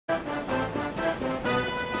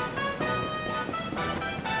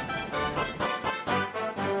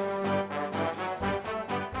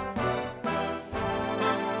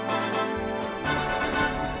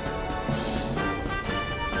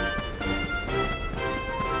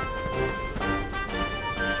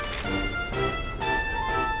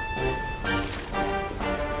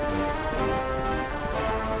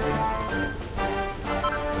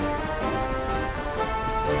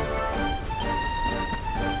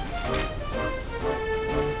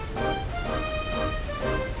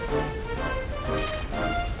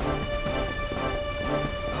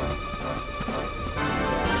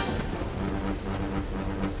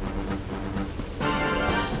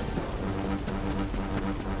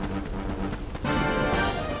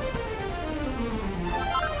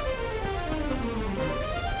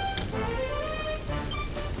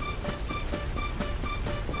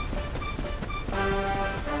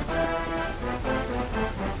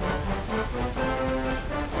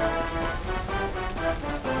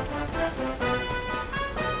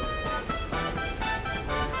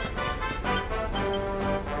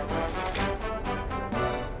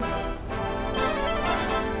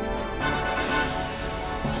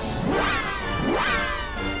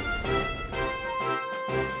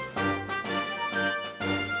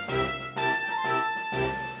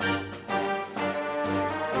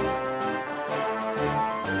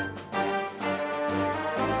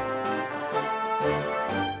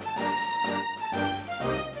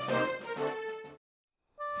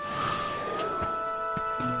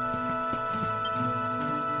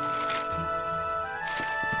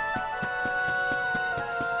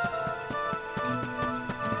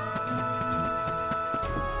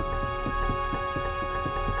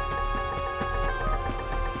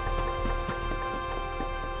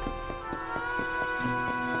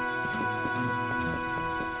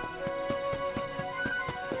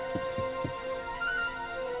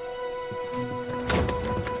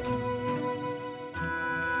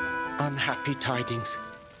unhappy tidings.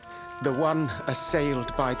 The one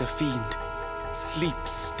assailed by the fiend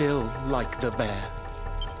sleeps still like the bear.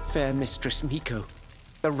 Fair Mistress Miko,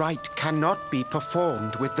 the rite cannot be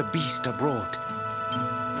performed with the beast abroad.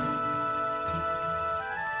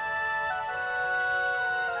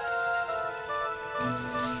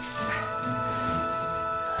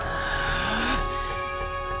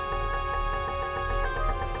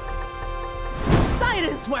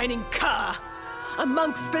 Silence, whining cur! A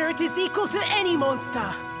monk spirit is equal to any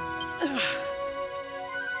monster!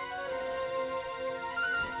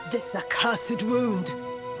 This accursed wound.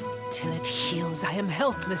 Till it heals, I am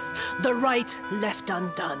helpless. The rite left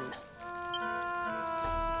undone.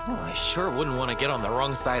 Oh, I sure wouldn't want to get on the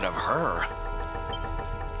wrong side of her.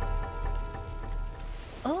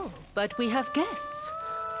 Oh, but we have guests.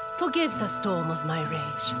 Forgive the storm of my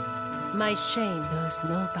rage. My shame knows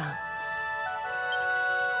no bounds.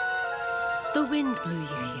 The wind blew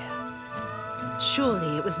you here.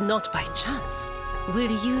 Surely it was not by chance.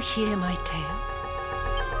 Will you hear my tale?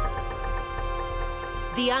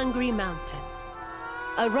 The Angry Mountain.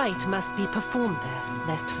 A rite must be performed there,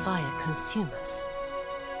 lest fire consume us.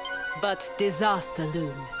 But disaster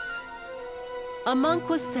looms. A monk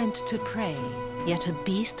was sent to pray, yet a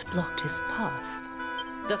beast blocked his path.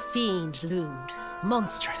 The fiend loomed,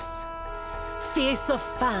 monstrous. Fierce of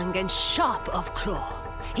fang and sharp of claw.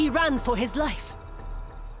 He ran for his life.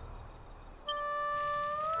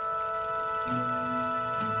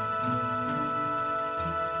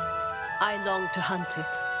 I longed to hunt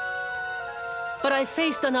it. But I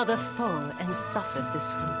faced another foe and suffered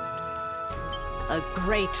this wound. A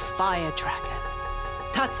great fire dragon.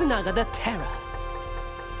 Tatsunaga the Terror.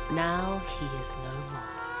 Now he is no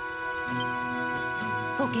more.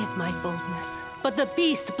 Forgive my boldness, but the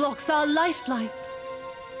beast blocks our lifeline.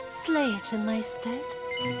 Slay it in my stead.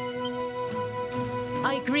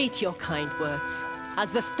 I greet your kind words,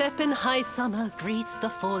 as the steppe in high summer greets the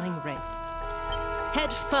falling rain.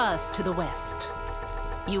 Head first to the west.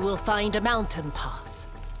 You will find a mountain path.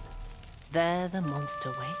 There the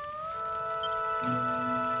monster waits.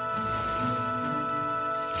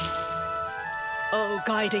 O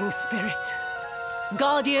guiding spirit,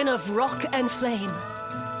 guardian of rock and flame,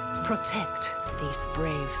 protect these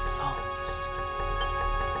brave souls.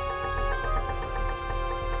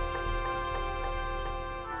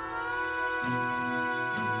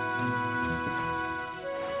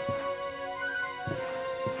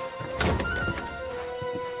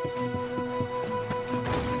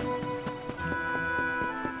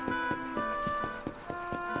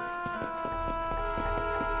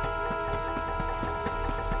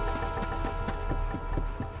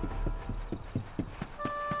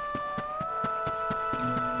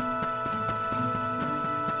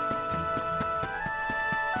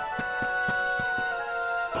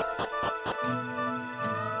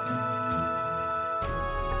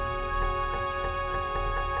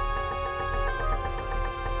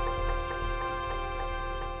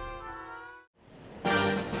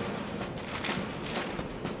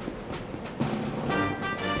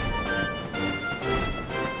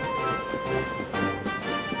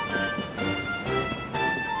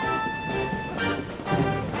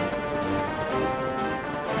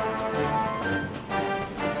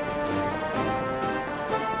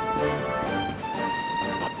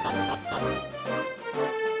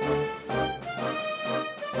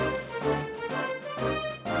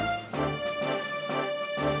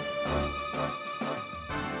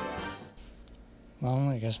 Well,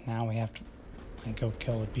 I guess now we have to go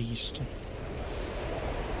kill a beast.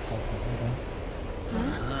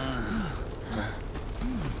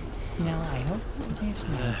 You know, I hope you guys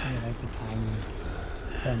know like the time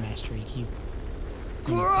for Master EQ.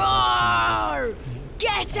 Groar!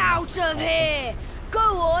 Get out of here! Go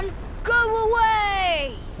on! Go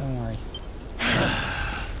away! Don't worry. I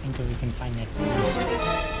think that we can find that beast.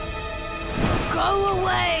 Go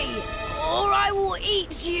away! Or I will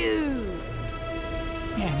eat you!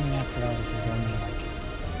 Yeah, I mean, after all, this is only like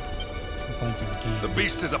some point of the game. The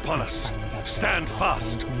beast is upon us. Stand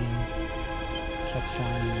fast.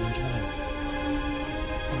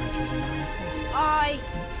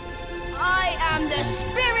 I am the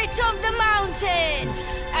spirit of the mountain,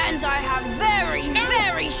 and I have very,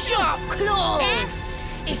 very sharp claws.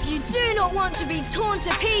 If you do not want to be torn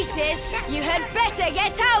to pieces, you had better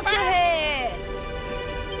get out of here.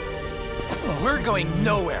 We're going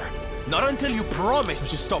nowhere. Not until you promise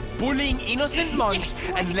to stop bullying innocent monks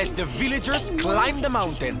and let the villagers climb the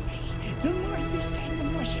mountain. The more you say, the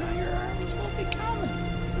more strong your arms will become.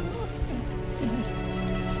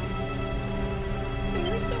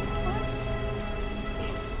 You're so hot.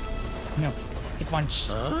 No, It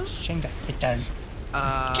wants Shinga. It does.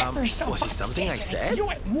 Give yourself was it something I said? You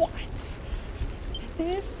at once.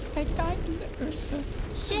 If I died in the Ursa.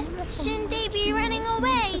 Shouldn't they be running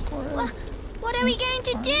away? What are we going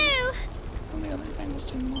to do? On the other hand, it's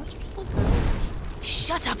too much.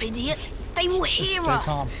 Shut up, idiot! They will hear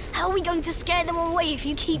us! How are we going to scare them away if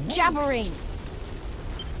you keep jabbering?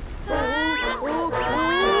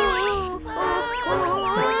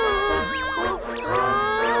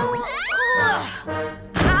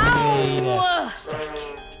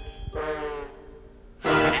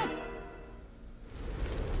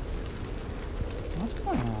 What's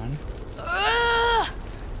going on?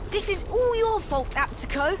 This is all your fault,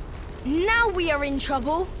 Atsuko. Now we are in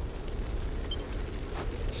trouble.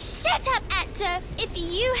 Shut up, Atto! If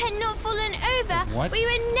you had not fallen over, we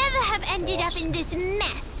would never have ended up in this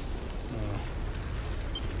mess.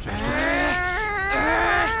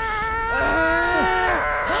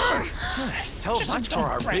 So much for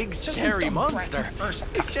our big, scary monster.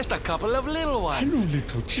 It's just a couple of little ones. Hello,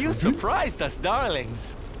 little children. You surprised us,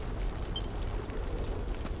 darlings.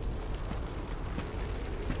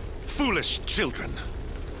 Foolish children.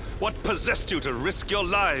 What possessed you to risk your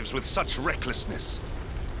lives with such recklessness?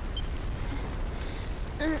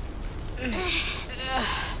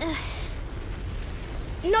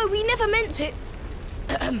 No, we never meant to.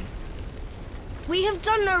 We have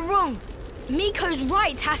done no wrong. Miko's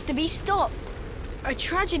rite has to be stopped. A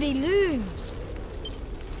tragedy looms.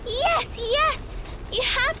 Yes, yes! You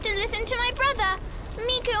have to listen to my brother.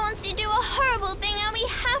 Miko wants to do a horrible thing and we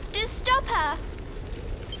have to stop her.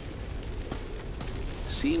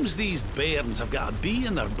 Seems these bairns have got a bee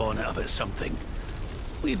in their bonnet about something.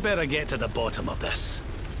 We'd better get to the bottom of this.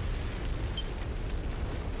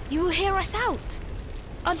 You will hear us out.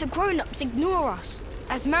 Other grown-ups ignore us,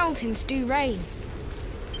 as mountains do rain.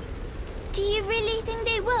 Do you really think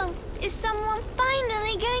they will? Is someone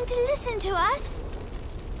finally going to listen to us?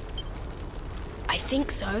 I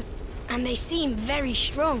think so, and they seem very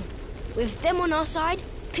strong. With them on our side,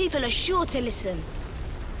 people are sure to listen.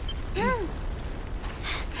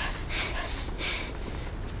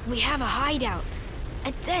 We have a hideout,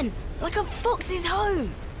 a den, like a fox's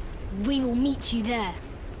home. We will meet you there.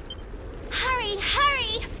 Hurry,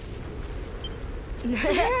 hurry!